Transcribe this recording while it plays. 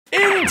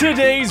In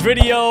today's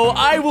video,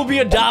 I will be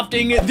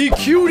adopting the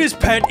cutest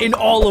pet in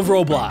all of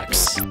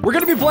Roblox. We're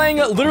gonna be playing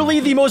literally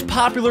the most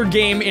popular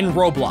game in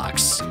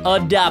Roblox,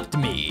 Adopt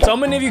Me. So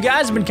many of you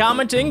guys have been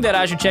commenting that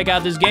I should check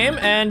out this game,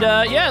 and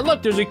yeah,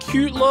 look, there's a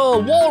cute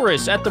little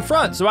walrus at the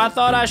front, so I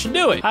thought I should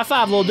do it. High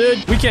five, little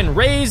dude. We can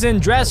raise and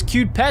dress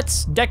cute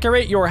pets,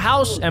 decorate your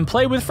house, and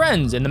play with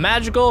friends in the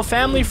magical,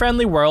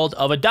 family-friendly world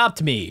of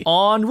Adopt Me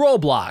on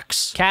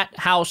Roblox. Cat,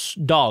 house,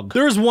 dog.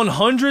 There's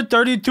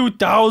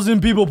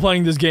 132,000 people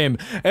playing this game,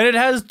 and it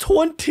has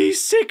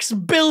 26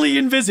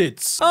 billion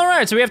visits. All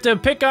right, so we have to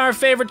pick our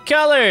favorite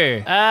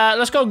color.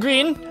 Let's go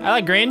green. I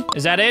like green.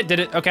 Is that it? Did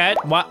it? Okay.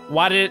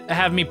 Why did it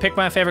have me pick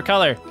my favorite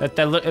color? It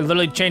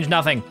literally changed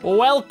nothing.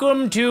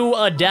 Welcome to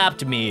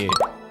Adopt Me.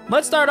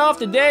 Let's start off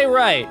the day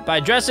right by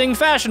dressing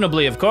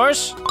fashionably, of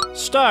course.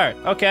 Start.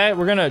 Okay,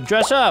 we're gonna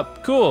dress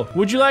up. Cool.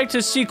 Would you like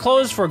to see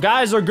clothes for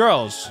guys or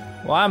girls?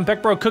 Well, I'm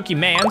BeckBro Cookie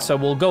Man, so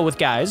we'll go with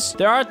guys.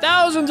 There are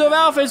thousands of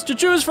outfits to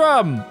choose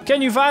from. Can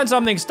you find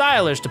something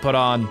stylish to put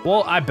on?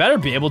 Well, I better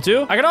be able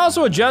to. I can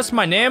also adjust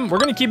my name. We're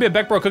gonna keep it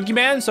BeckBro Cookie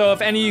Man, so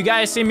if any of you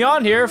guys see me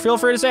on here, feel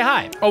free to say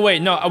hi. Oh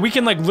wait, no, we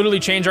can like literally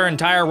change our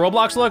entire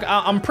Roblox look.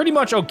 I'm pretty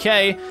much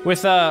okay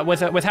with how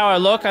I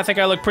look. I think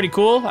I look pretty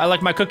cool. I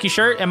like my cookie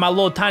shirt and my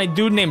little tiny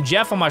dude named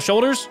Jeff on my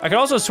shoulders. I could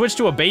also switch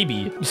to a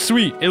baby.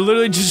 Sweet, it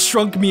literally just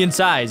shrunk me in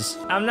size.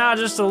 I'm now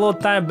just a little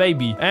tiny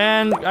baby.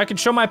 And I can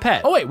show my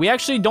pet. Oh wait, we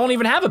actually don't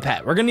even have a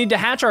pet. We're gonna need to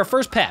hatch our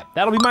first pet.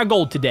 That'll be my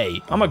goal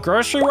today. I'm a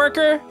grocery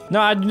worker?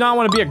 No, I do not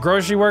want to be a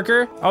grocery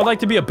worker. I would like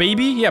to be a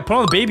baby. Yeah, put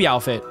on the baby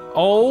outfit.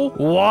 Oh,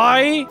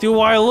 why do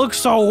I look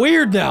so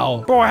weird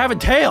now? Bro, I have a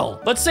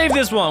tail. Let's save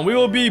this one. We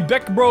will be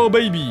BeckBro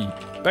Baby.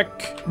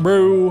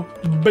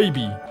 BeckBro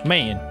Baby.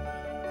 Man.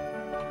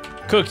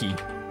 Cookie.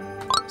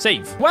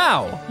 Save.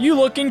 Wow, you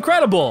look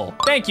incredible.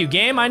 Thank you,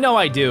 game. I know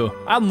I do.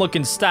 I'm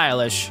looking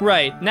stylish.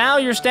 Right, now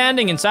you're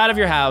standing inside of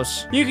your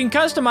house. You can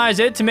customize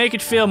it to make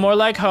it feel more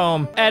like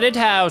home. Edit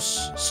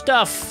house.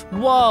 Stuff.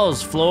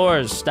 Walls.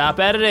 Floors. Stop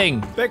editing.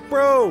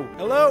 BeckBro,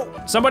 hello.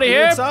 Somebody Are you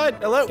here? inside?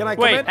 Hello. Can I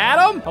come Wait, in?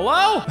 Adam?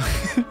 Hello?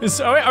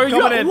 Are you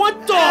Coming in.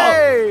 What the?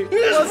 Hey, You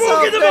just what's broke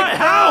up, into my BeckBro?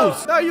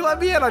 house. No, you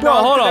let me in. Bro,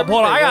 hold up.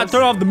 I gotta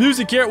turn off the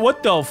music here.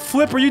 What the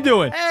flip are you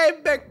doing? Hey,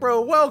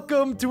 BeckBro,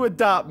 welcome to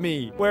Adopt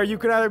Me, where you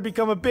can either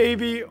become a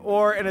baby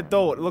or an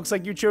adult. It looks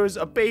like you chose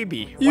a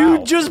baby. You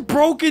Wow. just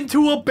broke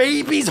into a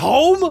baby's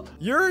home?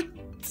 Your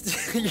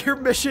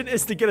mission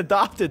is to get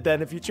adopted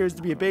then if you chose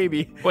to be a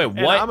baby. Wait,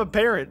 And what? I'm a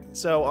parent,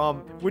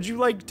 so would you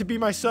like to be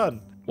my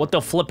son? What the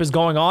flip is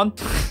going on?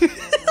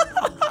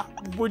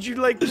 Would you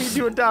like me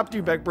to adopt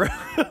you,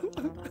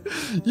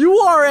 BeckBro? You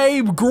are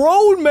a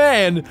grown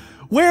man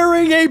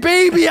wearing a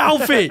baby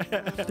outfit,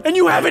 and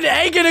you have an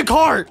egg in a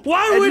cart.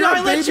 Why And would you're a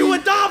I let you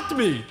baby? adopt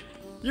me?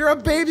 You're a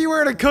baby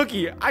wearing a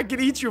cookie. I could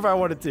eat you if I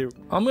wanted to. You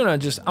I'm gonna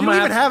don't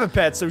even have a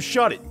pet, so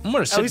shut it. I'm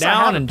gonna At sit least I have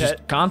down a and pet.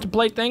 just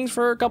contemplate things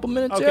for a couple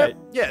minutes. Okay,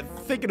 yeah,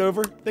 think it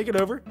over. Think it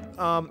over.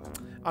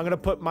 I'm gonna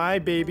put my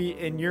baby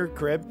in your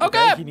crib.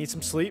 Okay. He needs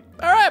some sleep.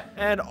 All right.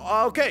 And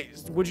okay,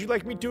 would you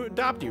like me to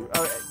adopt you?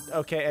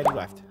 Okay, and you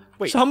left.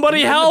 Wait.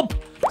 Somebody help!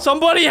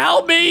 Somebody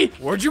help me!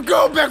 Where'd you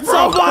go, BeckBro?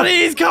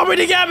 Somebody's coming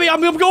to get me! I'm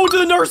going to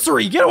the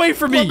nursery! Get away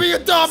from me! Let me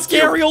adopt you,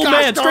 Scary old gosh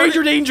man! darn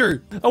Stranger it.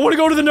 danger! I want to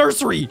go to the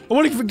nursery! I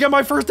want to get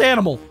my first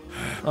animal!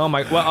 Oh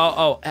my,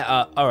 well,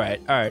 all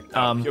right.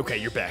 Okay,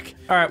 you're back.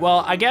 All right,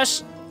 well, I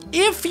guess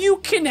if you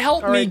can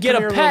help All me right, get come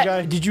a here, little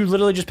guy. pet. Did you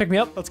literally just pick me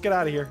up? Let's get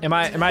out of here. Am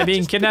I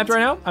being kidnapped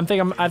right now? I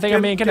think I'm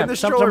being get in kidnapped. the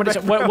stroller,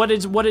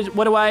 Somebody,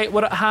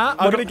 huh?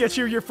 I'm gonna get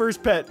you your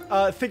first pet.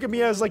 Think of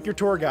me as like your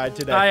tour guide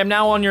today. I am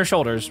now on your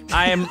shoulders.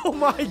 I am. Oh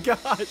my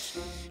gosh.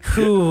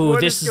 Ooh,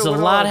 What this is is a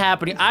going lot on?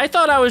 happening. I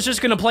thought I was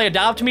just gonna play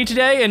Adopt Me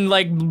today and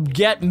like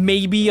get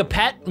maybe a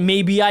pet.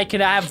 Maybe I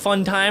could have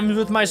fun times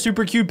with my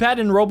super cute pet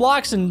in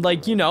Roblox and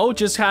like, you know,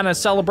 just kind of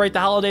celebrate the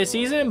holiday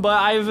season, but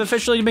I've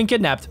officially been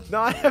kidnapped. No,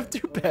 I have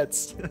 2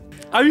 pets.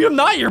 I am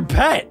not your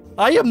pet.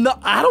 I am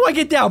not. How do I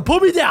get down?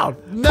 Put me down.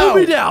 No.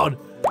 Put me down.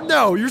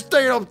 No, you're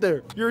staying up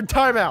there. You're in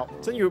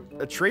timeout. Send you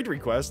a trade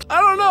request. I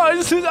don't know.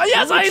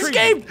 Yes, I retreat.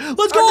 escaped.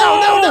 Let's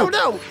go.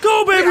 No.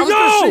 Go, baby, Hey, I was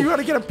gonna show you go. how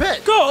to get a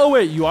pet. Go. Oh,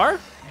 wait, you are?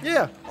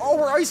 Yeah. Oh,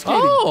 we're ice skating.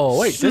 Oh,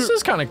 wait, this Shoot.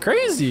 is kind of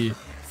crazy.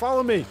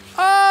 Follow me.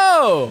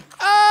 Oh,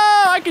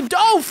 I can,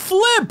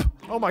 flip.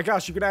 Oh my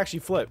gosh, you can actually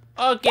flip.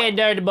 Okay,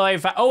 dirty boy.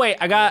 Oh, wait,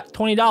 I got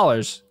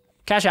 $20.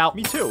 Cash out.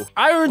 Me too.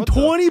 I earned What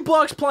the- 20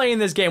 bucks playing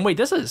this game. Wait,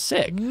 this is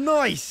sick.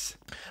 Nice.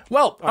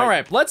 Well, all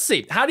right, let's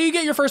see. How do you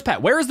get your first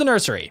pet? Where is the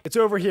nursery? It's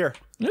over here.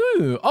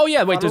 Ooh. Oh,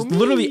 yeah, wait, there's Follow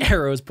literally me.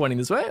 arrows pointing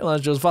this way.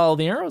 Let's just follow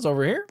the arrows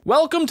over here.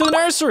 Welcome to the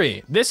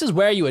nursery. This is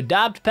where you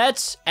adopt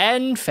pets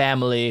and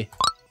family.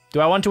 Do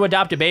I want to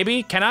adopt a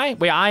baby? Can I?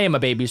 Wait, I am a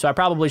baby, so I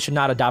probably should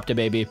not adopt a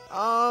baby.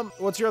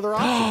 What's your other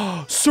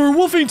option? Sir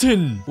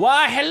Wolfington!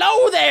 Why,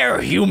 hello there,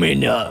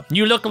 human.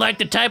 You look like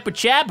the type of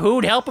chap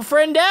who'd help a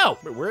friend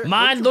out. Wait, where'd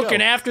Mind you looking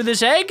go? after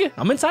this egg?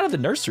 I'm inside of the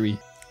nursery.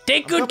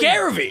 Take good coming.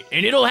 care of it,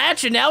 and it'll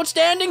hatch an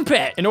outstanding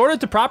pet. In order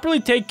to properly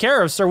take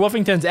care of Sir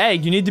Wolfington's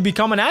egg, you need to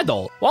become an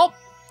adult. Well,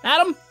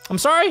 Adam, I'm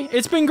sorry.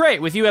 It's been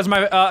great with you as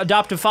my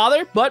adoptive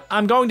father, but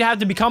I'm going to have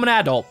to become an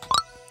adult.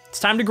 It's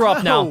time to grow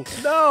up now.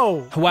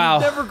 No. Wow.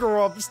 You never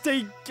grow up.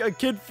 Stay a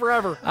kid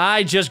forever.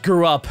 I just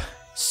grew up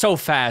so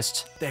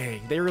fast.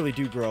 Dang, they really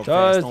do grow up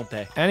fast, don't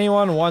they?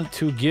 Anyone want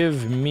to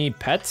give me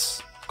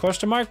pets?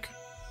 Question mark.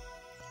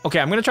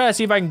 Okay, I'm gonna try to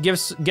see if I can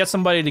get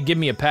somebody to give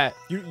me a pet.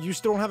 You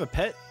still don't have a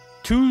pet?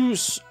 Two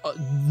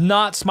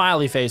not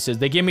smiley faces.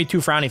 They give me 2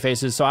 frowny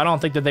faces, so I don't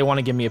think that they want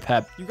to give me a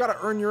pet. You gotta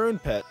earn your own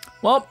pet.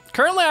 Well,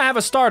 currently I have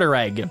a starter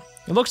egg. It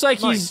looks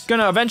like Nice. he's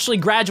gonna eventually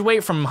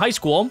graduate from high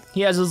school.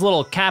 He has his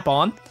little cap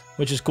on,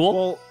 which is cool.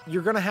 Well,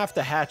 you're gonna have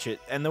to hatch it,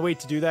 and the way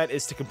to do that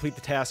is to complete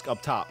the task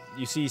up top.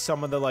 You see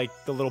some of the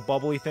the little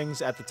bubbly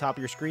things at the top of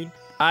your screen?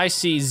 I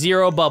see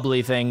 0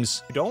 bubbly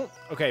things. You don't?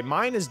 Okay,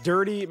 mine is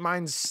dirty,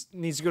 mine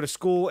needs to go to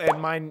school,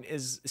 and mine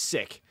is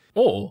sick.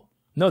 Oh,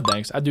 no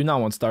thanks. I do not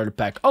want starter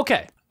pack.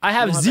 Okay, I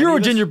have don't have 0 any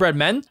of this? gingerbread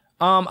men.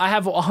 I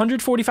have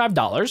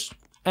 $145.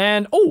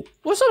 And, oh,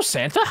 what's up,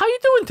 Santa? How you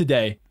doing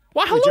today?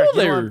 Why, hello Jack,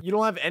 there. you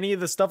don't have any of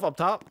the stuff up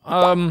top?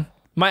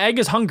 My egg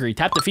is hungry.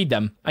 Tap to feed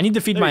them. I need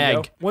to feed There my you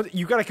egg. go. What,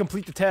 you gotta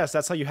complete the task.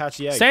 That's how you hatch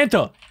the egg.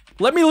 Santa,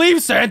 let me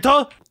leave,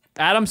 Santa.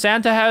 Adam,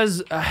 Santa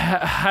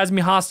has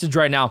me hostage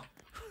right now.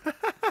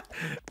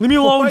 Leave me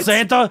alone, What?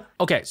 Santa.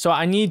 Okay, so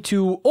I need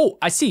to, oh,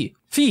 I see.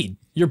 Feed.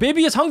 Your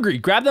baby is hungry.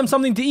 Grab them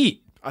something to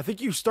eat. I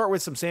think you start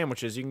with some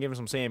sandwiches. You can give him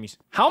some Sammies.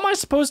 How am I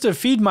supposed to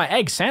feed my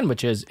egg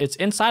sandwiches? It's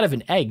inside of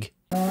an egg.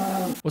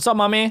 What's up,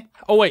 mommy?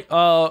 Oh, wait,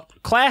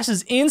 class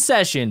is in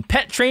session.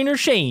 Pet trainer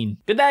Shane.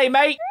 Good day,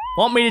 mate.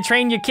 Want me to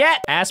train your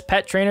cat? Ask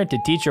pet trainer to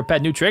teach your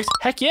pet new tricks.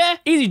 Heck yeah,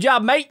 easy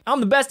job, mate. I'm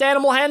the best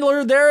animal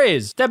handler there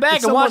is. Step back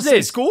Did and watch someone say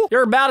this. school?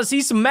 You're about to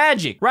see some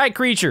magic. Right,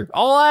 creature.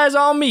 All eyes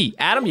on me.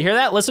 Adam, you hear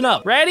that? Listen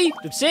up. Ready?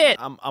 Sit.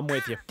 I'm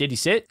with you. Did he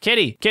sit?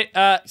 Kitty.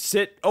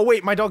 Sit. Oh,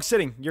 wait, my dog's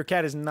sitting. Your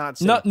cat is not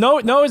sitting. No,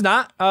 it's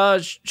not.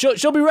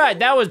 She'll be right.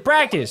 That was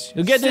practice.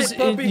 You'll get Sit, this.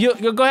 puppy.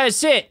 You'll go ahead,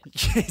 sit.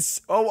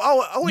 Yes.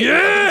 Oh, wait.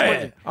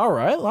 Yeah. All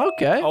right.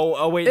 Okay.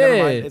 Oh, wait, never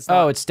mind. It's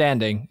not. Oh, it's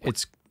standing.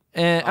 It's.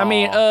 I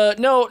mean,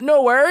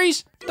 no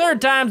worries. 3rd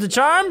time's the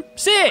charm.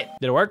 Sit.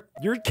 Did it work?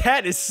 Your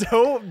cat is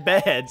so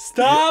bad.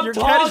 Stop Your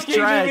cat is talking to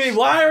trash. me.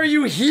 Why are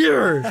you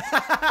here?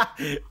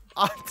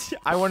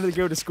 I wanted to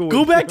go to school.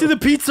 Go back to the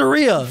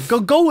pizzeria.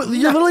 Go.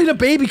 You're literally in a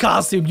baby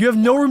costume. You have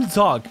no room to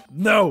talk.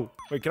 No.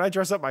 Wait, can I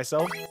dress up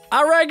myself?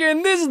 I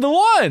reckon this is the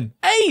one.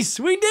 Ace,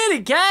 we did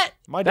it, cat.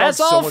 My dog's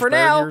That's so all much for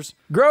better than now. yours.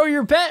 Grow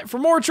your pet for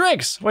more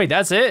tricks. Wait,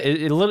 that's it?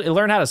 It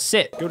learned how to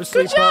sit. Go to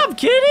sleep, Good job,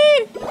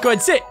 kitty. Go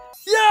ahead, sit.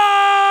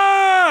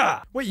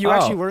 Yeah. Wait, you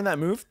actually learned that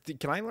move?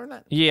 Can I learn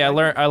that? Yeah,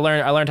 I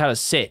learned how to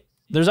sit.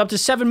 There's up to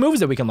 7 moves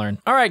that we can learn.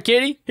 All right,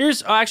 kitty.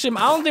 Here's actually,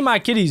 I don't think my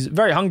kitty's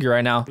very hungry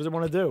right now. What does it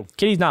want to do?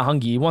 Kitty's not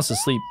hungry. He wants to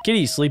sleep.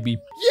 Kitty's sleepy.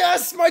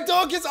 Yes, my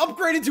dog is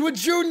upgraded to a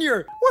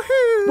junior.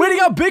 Woohoo! Wait, he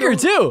got bigger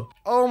too.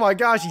 Oh my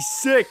gosh, he's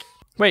sick.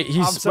 Wait,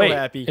 I'm so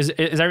happy. Is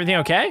everything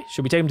okay?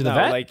 Should we take him to the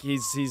No, vet? like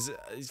he's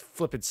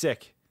flipping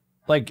sick.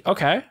 Like,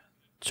 okay.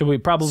 Should we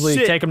probably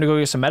Sit. take him to go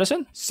get some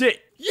medicine?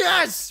 Sick.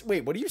 Yes.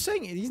 Wait, what are you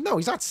saying? He's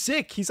not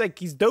sick. He's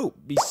dope.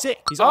 He's sick.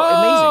 He's amazing.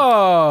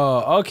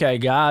 Oh, okay,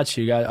 got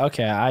you.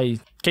 Okay,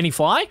 can he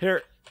fly?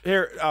 Here.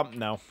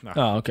 No.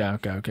 Oh, okay.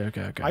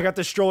 I got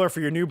the stroller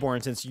for your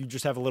newborn since you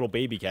just have a little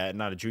baby cat and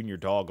not a junior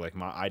dog like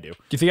I do. Do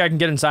you think I can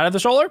get inside of the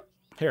stroller?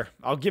 Here,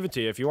 I'll give it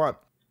to you if you want.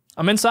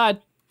 I'm inside.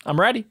 I'm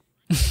ready.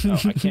 No,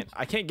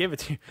 I can't give it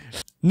to you.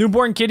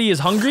 Newborn kitty is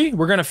hungry.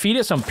 We're gonna feed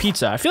it some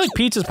pizza. I feel like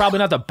pizza is probably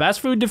not the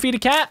best food to feed a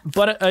cat,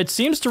 but it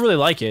seems to really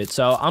like it.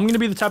 So I'm gonna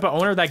be the type of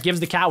owner that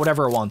gives the cat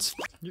whatever it wants.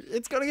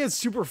 It's gonna get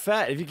super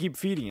fat if you keep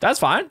feeding it. That's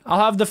fine.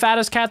 I'll have the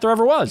fattest cat there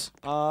ever was.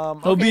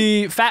 It'll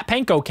be Fat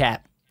Panko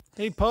Cat.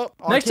 Hey, pup.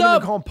 Oh, Next I can't up.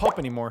 even call him pup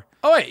anymore.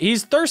 Oh wait,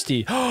 he's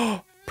thirsty.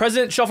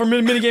 President Shuffle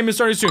minigame is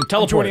starting soon.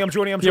 Teleport. I'm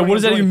joining. Yeah, what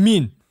does that even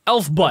mean?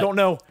 Elf butt. I don't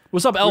know.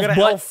 What's up, elf We got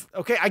butt? an elf.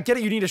 Okay, I get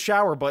it. You need a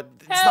shower, but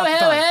it's not the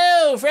time.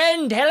 Hello,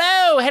 friend.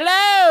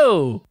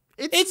 Hello.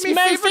 It's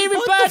my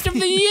favorite part of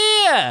the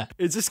year.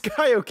 Is this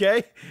guy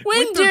okay?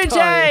 Winter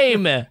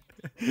time.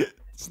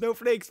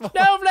 Snowflakes.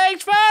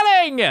 Snowflakes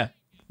falling.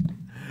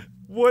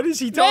 What is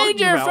he talking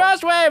Major about?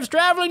 frost waves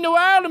traveling the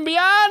world and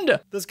beyond.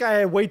 This guy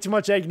had way too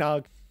much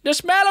eggnog. The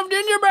smell of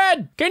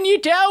gingerbread. Can you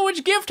tell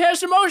which gift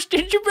has the most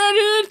gingerbread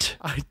in it?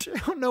 I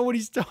don't know what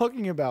he's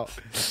talking about.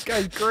 This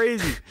guy's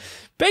crazy.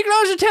 Pay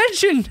close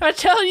attention. I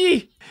tell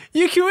ye.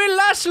 You can win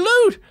lots of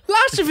loot.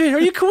 Lots of it. Or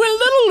you can win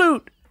little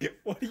loot.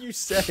 What are you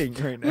saying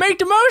right now? Make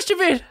the most of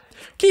it.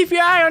 Keep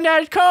your eye on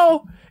that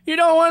coal. You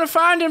don't want to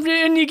find him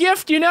in your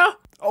gift, you know?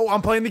 Oh,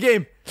 I'm playing the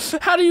game.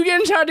 How do you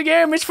get inside the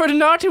game? It's for the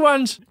naughty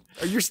ones.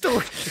 Are you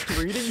still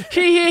reading?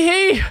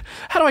 He.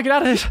 How do I get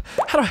out of this?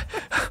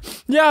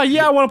 Yeah,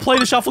 I want to play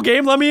the shuffle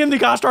game. Let me in the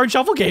gosh darn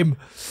shuffle game.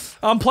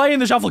 I'm playing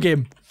the shuffle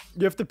game.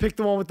 You have to pick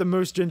the one with the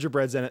most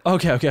gingerbreads in it.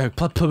 Okay.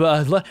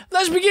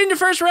 Let's begin the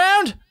first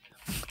round.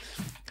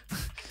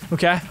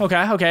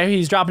 Okay.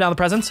 He's dropping down the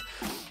presents.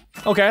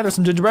 Okay, there's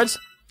some gingerbreads.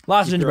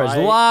 Lots of gingerbreads.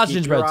 Keep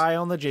your eye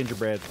on the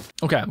gingerbread.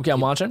 Okay, I'm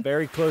watching.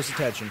 Very close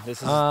attention.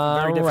 This is a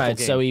very difficult Alright,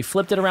 game. so he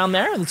flipped it around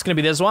there. It's gonna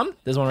be this one.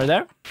 This one right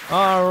there.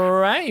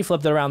 Alright, he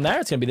flipped it around there.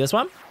 It's gonna be this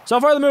one. So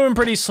far, they're moving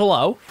pretty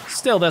slow.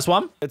 Still this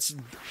one. It's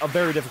a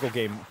very difficult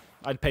game.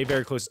 I'd pay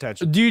very close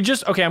attention. Do you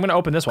just... Okay, I'm gonna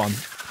open this one.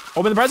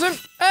 Open the present.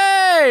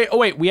 Hey! Oh,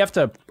 wait, we have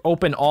to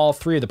open all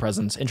 3 of the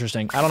presents.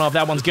 Interesting. I don't know if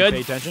that one's good.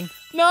 Pay attention?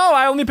 No,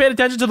 I only paid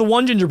attention to the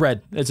one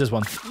gingerbread. It's this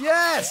one.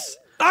 Yes!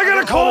 I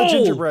got a all the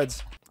coal!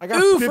 gingerbreads. I got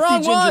Ooh, 50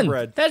 wrong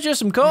gingerbread. one. That's just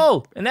some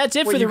coal, and that's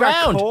it Wait, for the you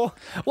got round. coal?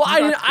 Well,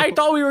 I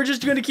thought we were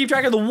just gonna keep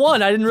track of the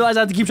 1. I didn't realize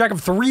I had to keep track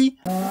of 3.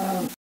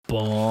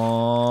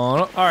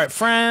 All right,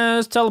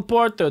 friends,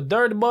 teleport the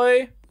dirty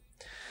boy.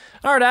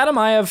 All right, Adam,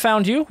 I have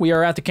found you. We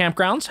are at the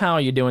campgrounds. How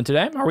are you doing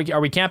today?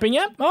 Are we camping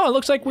yet? Oh, it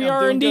looks like we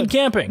are indeed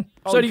camping.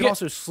 Oh, so you can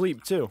also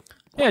sleep too.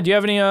 Yeah, do you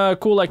have any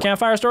cool like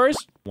campfire stories?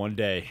 One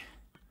day,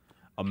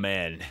 a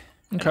man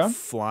and a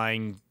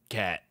flying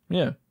cat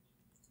Yeah.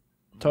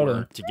 Totally.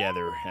 were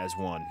together as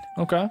one.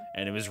 Okay.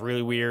 And it was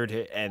really weird,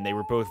 and they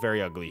were both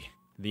very ugly.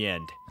 The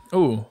end.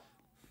 Ooh.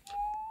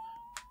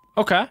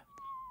 Okay.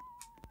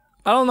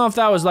 I don't know if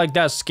that was like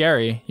that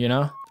scary, you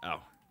know?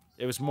 Oh.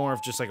 It was more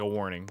of just like a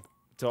warning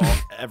to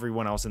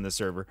everyone else in the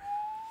server.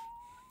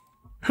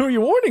 Who are you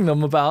warning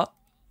them about?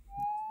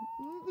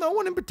 No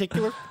one in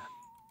particular.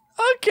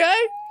 Okay.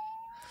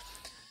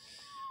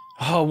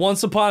 Oh,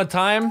 once upon a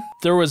time,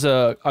 there was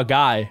a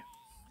guy,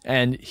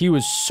 and he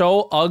was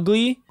so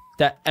ugly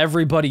that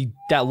everybody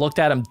that looked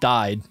at him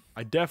died.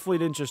 I definitely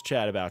didn't just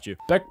chat about you.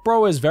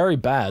 BeckBro is very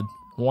bad.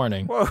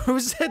 Warning. Whoa, who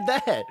said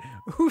that?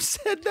 Who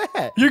said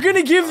that? You're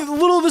gonna give this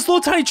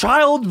little tiny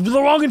child the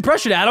wrong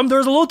impression, Adam.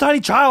 There's a little tiny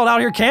child out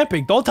here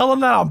camping. Don't tell him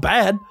that I'm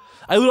bad.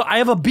 I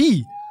have a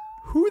B.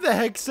 Who the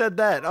heck said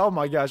that? Oh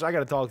my gosh, I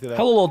gotta talk to that.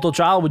 Hello, little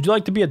child. Would you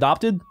like to be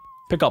adopted?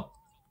 Pick up.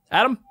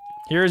 Adam,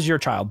 here's your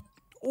child.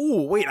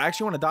 Ooh, wait, I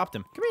actually want to adopt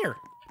him. Come here.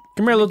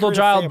 Come here, little create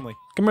a child. family.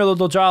 Come here,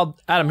 little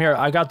child. Adam, here,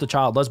 I got the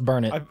child. Let's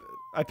burn it.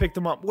 I picked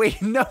him up.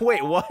 Wait, no,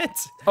 wait,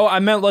 what? Oh, I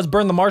meant let's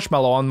burn the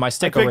marshmallow on my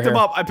stick over here.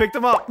 I picked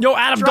him up. Yo,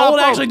 Adam, Drop don't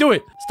him. actually do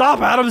it. Stop,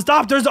 Adam,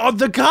 stop. There's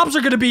the cops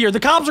are gonna be here. The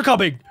cops are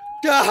coming.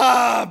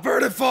 Ah,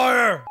 burn it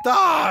fire.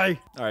 Die.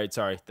 All right,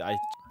 sorry. I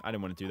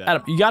didn't want to do that.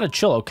 Adam, you gotta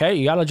chill, okay?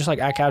 You gotta just like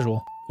act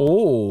casual.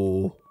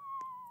 Oh.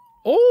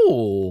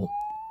 Oh.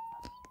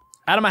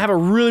 Adam, I have a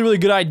really, really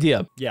good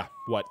idea. Yeah,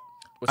 what?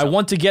 I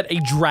want to get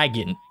a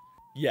dragon.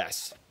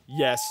 Yes,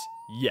 yes,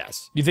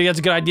 yes. You think that's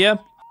a good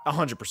idea?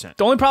 100%.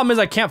 The only problem is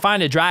I can't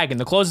find a dragon.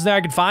 The closest thing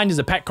I can find is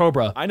a pet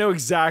cobra. I know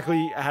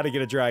exactly how to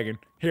get a dragon.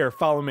 Here,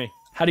 follow me.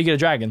 How do you get a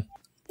dragon?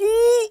 Ooh,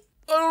 I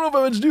don't know if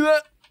I would do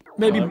that.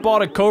 Maybe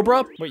bought a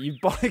cobra. Wait, you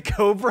bought a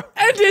cobra?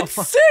 And it's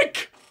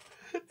sick!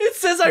 It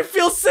says I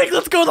feel sick.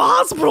 Let's go to the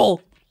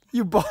hospital.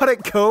 You bought a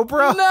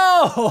cobra?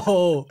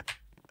 No!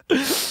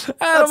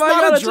 Adam,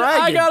 not a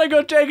dragon. I gotta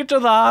go take it to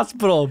the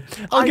hospital.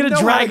 I'll get a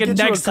dragon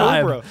next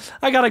time.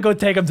 I gotta go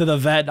take him to the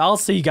vet. I'll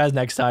see you guys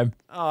next time.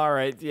 All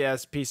right,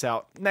 yes, peace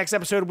out. Next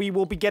episode, we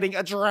will be getting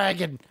a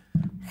dragon.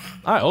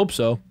 I hope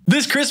so.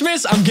 This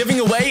Christmas, I'm giving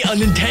away a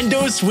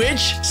Nintendo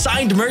Switch,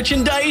 signed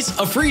merchandise,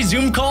 a free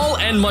Zoom call,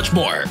 and much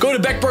more. Go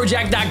to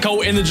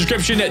BeckBroJack.co in the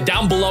description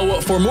down below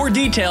for more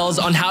details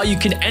on how you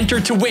can enter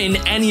to win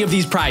any of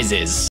these prizes.